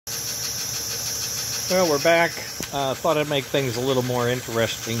Well, we're back. Thought I'd make things a little more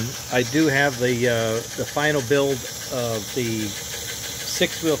interesting. I do have the final build of the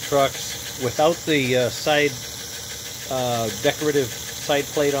six-wheel trucks without the side decorative side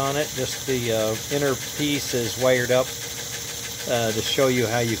plate on it. Just the inner piece is wired up to show you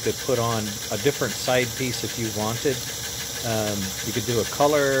how you could put on a different side piece if you wanted. You could do a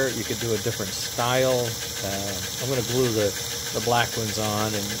color, you could do a different style. I'm going to glue the black ones on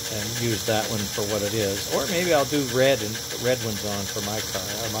and use that one for what it is. Or maybe I'll do red ones on for my car,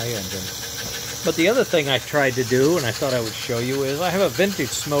 or my engine. But the other thing I tried to do, and I thought I would show you, is I have a vintage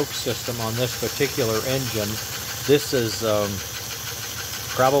smoke system on this particular engine. This is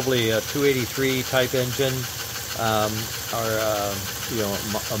probably a 283 type engine, or you know,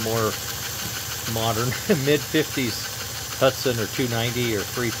 a more modern mid-50s Hudson or 290 or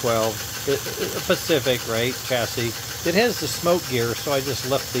 312 Pacific, right, chassis. It has the smoke gear, so I just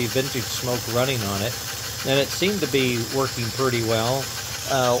left the vintage smoke running on it, and it seemed to be working pretty well.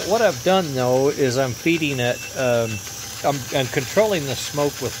 What I've done, though, is I'm feeding it, I'm controlling the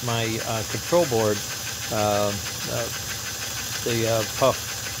smoke with my control board, the Puff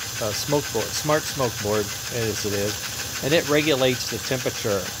smoke board, smart smoke board as it is, and it regulates the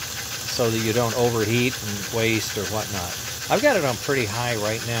temperature so that you don't overheat and waste or whatnot. I've got it on pretty high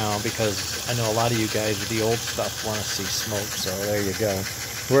right now because I know a lot of you guys with the old stuff want to see smoke, so there you go.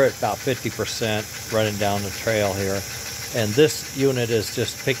 We're at about 50% running down the trail here. And this unit is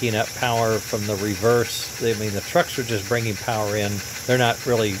just picking up power from the reverse. I mean, the trucks are just bringing power in. They're not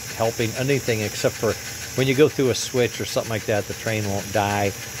really helping anything except for when you go through a switch or something like that, the train won't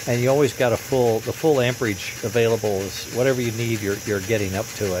die. And you always got the full amperage available is whatever you need, you're getting up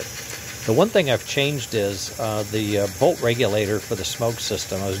to it. The one thing I've changed is the volt regulator for the smoke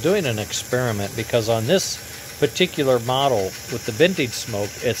system. I was doing an experiment because on this particular model with the vintage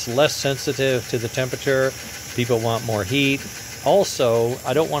smoke, it's less sensitive to the temperature. People want more heat. Also,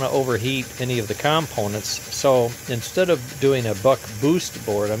 I don't want to overheat any of the components, so instead of doing a buck boost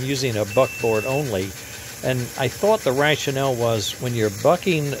board, I'm using a buck board only. And I thought the rationale was when you're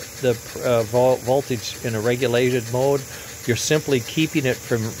bucking the voltage in a regulated mode, you're simply keeping it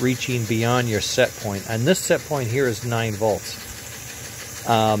from reaching beyond your set point. And this set point here is 9 volts.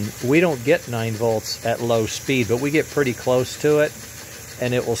 We don't get 9 volts at low speed, but we get pretty close to it,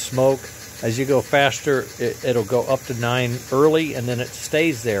 and it will smoke. As you go faster, it'll go up to 9 early, and then it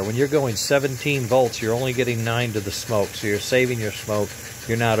stays there. When you're going 17 volts, you're only getting 9 to the smoke, so you're saving your smoke.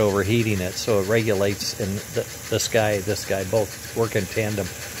 You're not overheating it, so it regulates, and this guy, both work in tandem.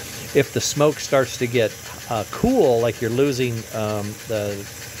 If the smoke starts to get cool, like you're losing the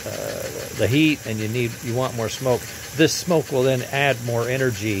heat and you want more smoke, this smoke will then add more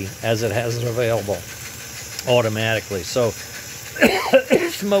energy as it has it available automatically. So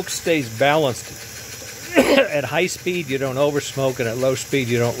smoke stays balanced. At high speed, you don't oversmoke, and at low speed,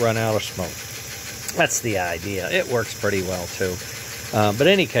 you don't run out of smoke. That's the idea. It works pretty well, too. But in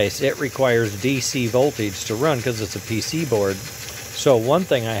any case, it requires DC voltage to run because it's a PC board. So one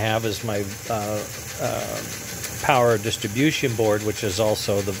thing I have is my power distribution board, which is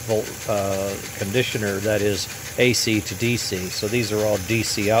also the volt conditioner that is AC to DC. So these are all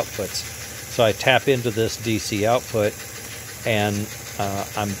DC outputs. So I tap into this DC output, and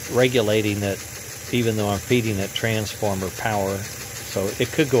I'm regulating it even though I'm feeding it transformer power. So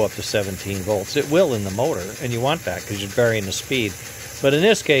it could go up to 17 volts. It will in the motor, and you want that because you're varying the speed. But in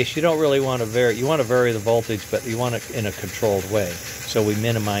this case, you don't really want to vary. You want to vary the voltage, but you want it in a controlled way. So we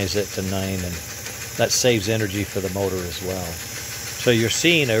minimize it to 9, and that saves energy for the motor as well. So you're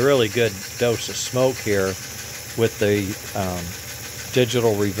seeing a really good dose of smoke here with the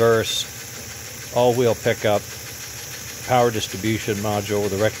digital reverse, all-wheel pickup, power distribution module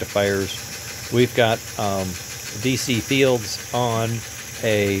with the rectifiers. We've got DC fields on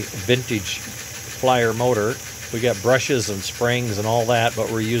a vintage Flyer motor. We got brushes and springs and all that, but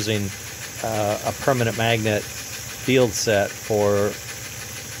we're using a permanent magnet field set for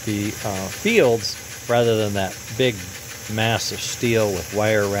the fields rather than that big mass of steel with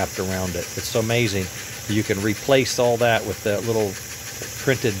wire wrapped around it. It's so amazing. You can replace all that with that little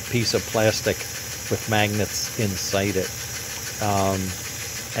printed piece of plastic with magnets inside it.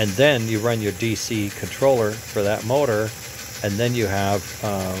 And then you run your DC controller for that motor, and then you have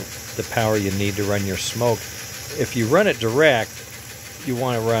the power you need to run your smoke. If you run it direct, you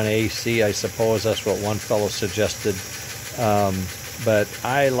want to run AC, I suppose. That's what one fellow suggested. But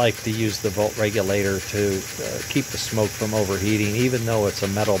I like to use the volt regulator to keep the smoke from overheating, even though it's a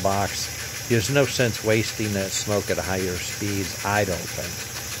metal box. There's no sense wasting that smoke at higher speeds, I don't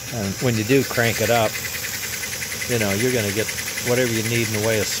think. And when you do crank it up, you know, you're going to get whatever you need in the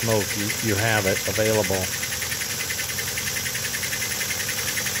way of smoke, you have it available.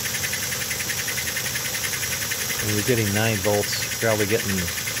 And you're getting 9 volts, probably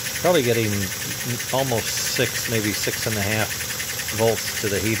getting almost 6, maybe 6.5 volts to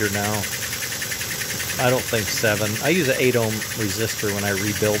the heater now. I don't think 7. I use an 8 ohm resistor when I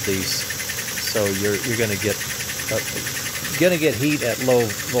rebuild these, so you're going to get heat at low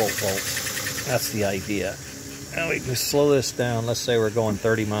volts. That's the idea. Now we can slow this down. Let's say we're going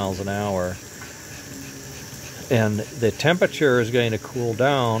 30 miles an hour, and the temperature is going to cool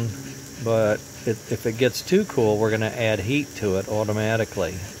down, but if it gets too cool, we're going to add heat to it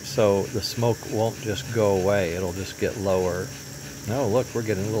automatically. So the smoke won't just go away. It'll just get lower. No, look, we're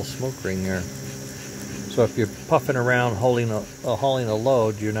getting a little smoke ring there. So if you're puffing around hauling a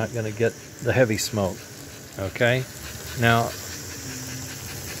load, you're not going to get the heavy smoke. Okay? Now,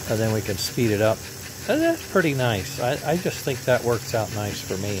 and then we can speed it up. And that's pretty nice. I just think that works out nice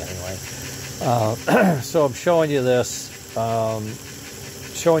for me anyway. So I'm showing you this.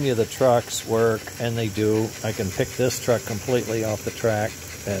 Showing you the trucks work, and they do. I can pick this truck completely off the track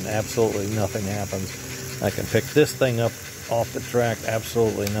and absolutely nothing happens. I can pick this thing up off the track,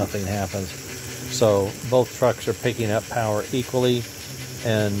 absolutely nothing happens. So both trucks are picking up power equally,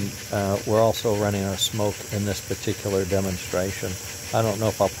 and we're also running our smoke in this particular demonstration. I don't know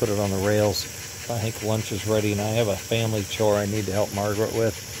if I'll put it on the rails. I think lunch is ready, and I have a family chore I need to help Margaret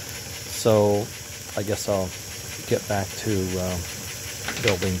with. So I guess I'll get back to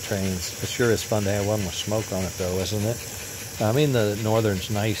building trains. It sure is fun to have one with smoke on it, though, isn't it? I mean, the Northern's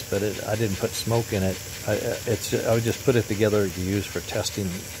nice, but I didn't put smoke in it. I would just put it together to use for testing.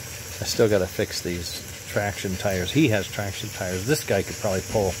 I still got to fix these traction tires. He has traction tires. This guy could probably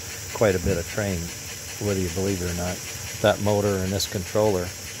pull quite a bit of train, whether you believe it or not. That motor and this controller.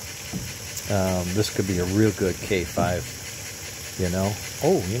 This could be a real good K5, you know.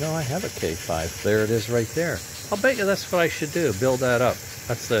 Oh, you know, I have a K5. There it is right there. I'll bet you that's what I should do, build that up.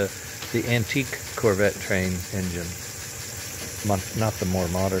 That's the antique Corvette train engine. Not the more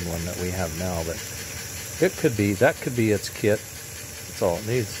modern one that we have now, but that could be its kit. That's all it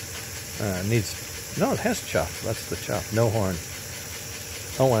needs. No, it has chuff. That's the chuff. No horn.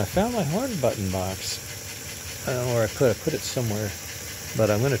 Oh, I found my horn button box. I don't know where I put it somewhere. But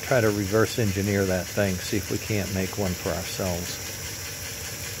I'm going to try to reverse engineer that thing, see if we can't make one for ourselves.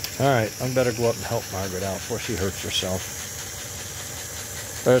 Alright, I better go up and help Margaret out before she hurts herself.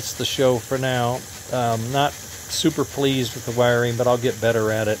 That's the show for now. Not super pleased with the wiring, but I'll get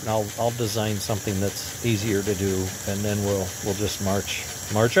better at it, and I'll design something that's easier to do, and then we'll just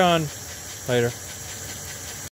march on. Later.